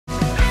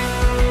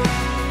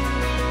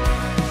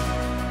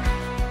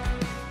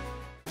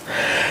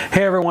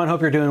everyone,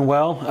 hope you're doing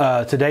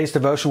well. Today's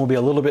devotion will be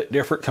a little bit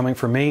different coming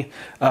from me.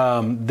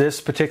 This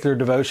particular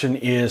devotion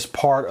is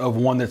part of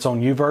one that's on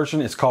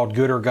YouVersion. It's called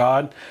Good or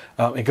God.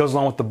 It goes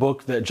along with the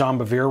book that John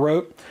Bevere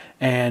wrote.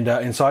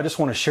 And so I just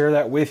want to share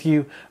that with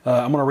you.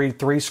 I'm going to read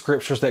 3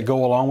 scriptures that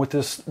go along with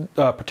this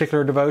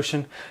particular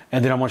devotion,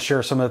 and then I'm going to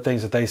share some of the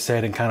things that they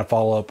said and kind of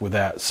follow up with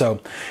that.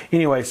 So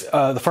anyways,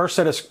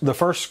 the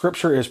first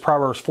scripture is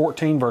Proverbs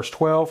 14 verse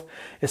 12.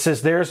 It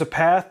says, "There is a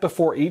path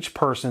before each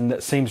person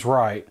that seems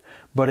right,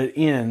 but it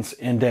ends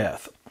in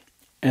death."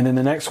 And then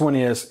the next one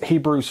is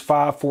Hebrews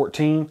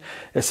 5:14.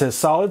 It says,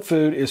 "Solid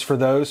food is for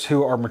those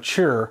who are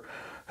mature,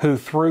 who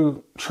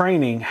through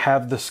training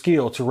have the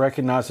skill to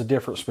recognize the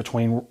difference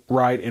between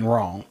right and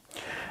wrong."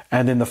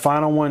 And then the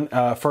final one,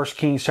 1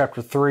 Kings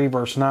chapter 3,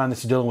 verse 9, this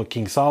is dealing with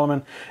King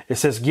Solomon. It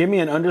says, "Give me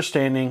an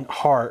understanding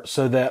heart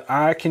so that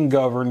I can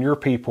govern your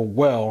people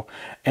well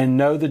and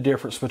know the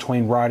difference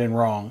between right and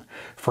wrong.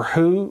 For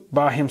who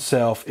by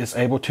himself is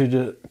able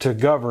to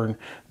govern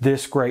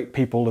this great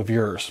people of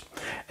yours?"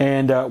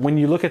 And when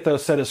you look at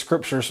those set of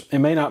scriptures, it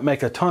may not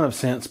make a ton of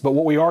sense, but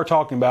what we are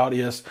talking about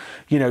is,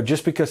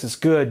 just because it's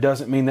good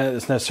doesn't mean that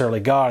it's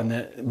necessarily God, and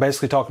that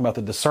basically talking about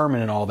the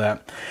discernment and all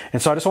that.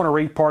 And so I just want to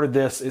read part of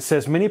this. It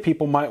says, "Many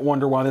people might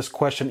wonder why this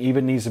question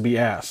even needs to be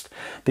asked.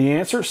 The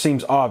answer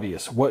seems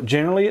obvious. What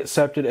generally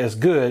accepted as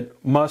good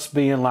must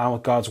be in line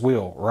with God's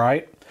will,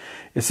 right?"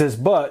 It says,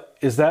 "But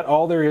is that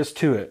all there is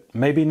to it?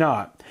 Maybe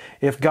not.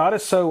 If God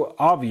is so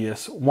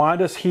obvious, why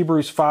does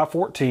Hebrews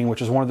 5:14,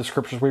 which is one of the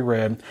scriptures we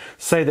read,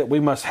 say that we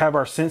must have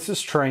our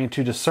senses trained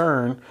to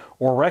discern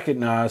or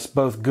recognize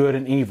both good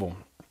and evil?"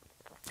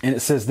 And it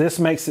says, "This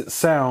makes it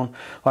sound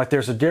like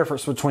there's a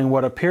difference between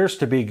what appears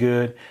to be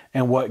good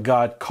and what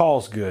God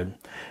calls good."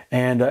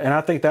 And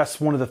I think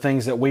that's one of the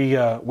things that we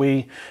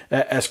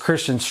as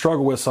Christians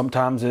struggle with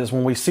sometimes is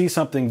when we see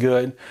something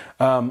good,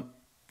 we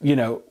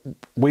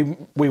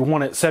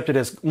want to accept it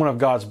as one of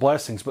God's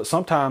blessings, but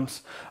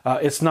sometimes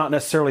it's not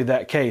necessarily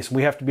that case.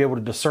 We have to be able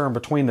to discern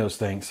between those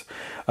things.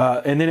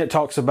 And then it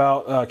talks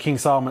about King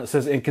Solomon. It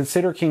says, "And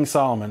consider King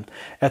Solomon.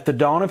 At the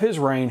dawn of his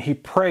reign, he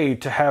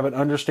prayed to have an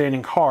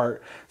understanding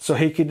heart so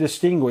he could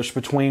distinguish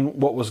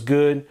between what was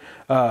good,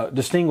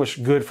 distinguish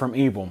good from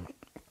evil."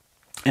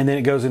 And then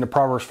it goes into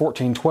Proverbs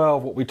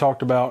 14:12, what we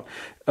talked about.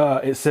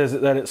 It says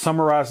that it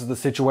summarizes the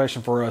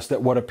situation for us,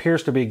 that what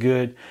appears to be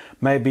good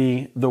may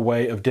be the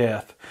way of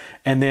death.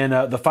 And then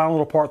the final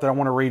little part that I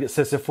want to read, it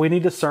says, "If we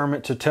need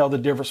discernment to tell the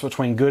difference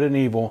between good and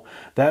evil,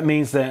 that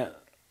means they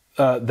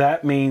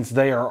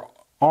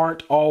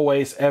aren't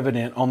always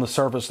evident on the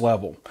surface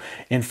level.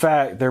 In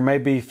fact, there may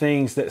be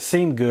things that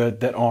seem good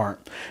that aren't."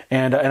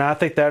 And I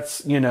think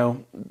that's,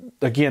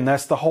 again,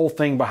 that's the whole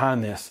thing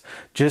behind this.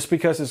 Just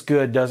because it's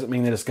good doesn't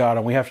mean that it's God,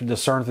 and we have to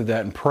discern through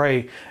that and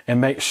pray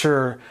and make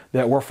sure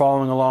that we're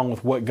following along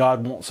with what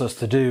God wants us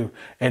to do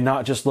and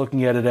not just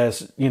looking at it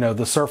as,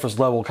 the surface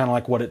level, kind of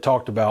like what it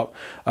talked about.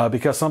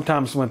 Because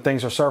sometimes when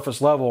things are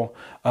surface level,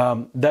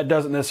 that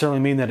doesn't necessarily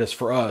mean that it's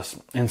for us.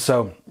 And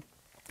so,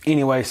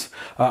 anyways,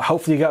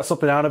 hopefully you got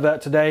something out of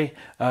that today.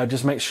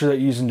 Just make sure that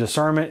you're using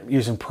discernment,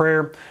 using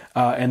prayer,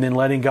 and then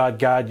letting God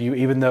guide you,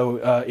 even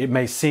though it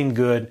may seem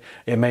good,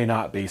 it may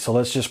not be. So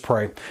let's just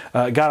pray.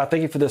 God, I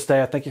thank you for this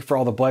day. I thank you for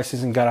all the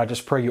blessings. And God, I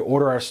just pray you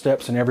order our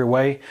steps in every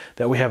way,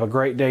 that we have a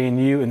great day in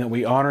you and that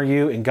we honor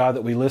you. And God,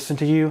 that we listen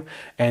to you.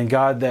 And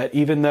God, that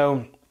even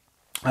though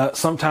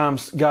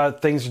sometimes,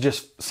 God, things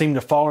just seem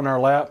to fall in our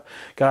lap,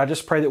 God, I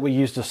just pray that we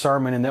use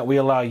discernment and that we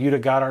allow you to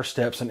guide our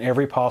steps in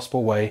every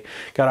possible way.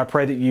 God, I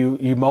pray that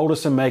you mold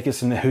us and make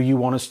us into who you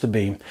want us to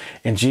be.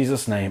 In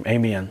Jesus' name,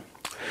 amen.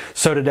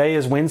 So today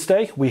is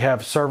Wednesday. We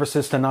have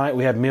services tonight.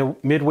 We have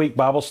midweek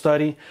Bible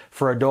study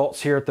for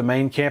adults here at the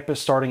main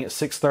campus starting at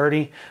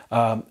 6:30.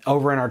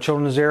 Over in our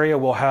children's area,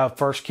 we'll have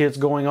First Kids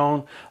going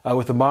on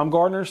with the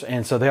Baumgartners,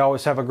 and so they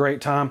always have a great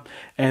time.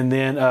 And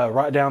then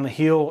right down the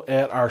hill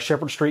at our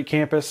Shepherd Street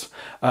campus,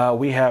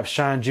 we have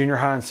Shine Junior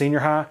High and Senior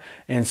High.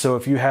 And so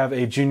if you have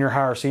a junior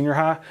high or senior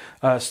high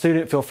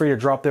student, feel free to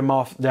drop them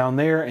off down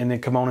there and then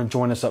come on and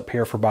join us up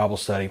here for Bible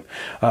study.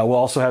 We'll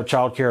also have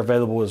childcare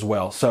available as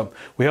well. So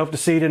we hope to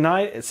see you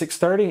tonight at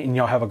 6:30, and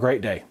y'all have a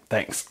great day.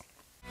 Thanks.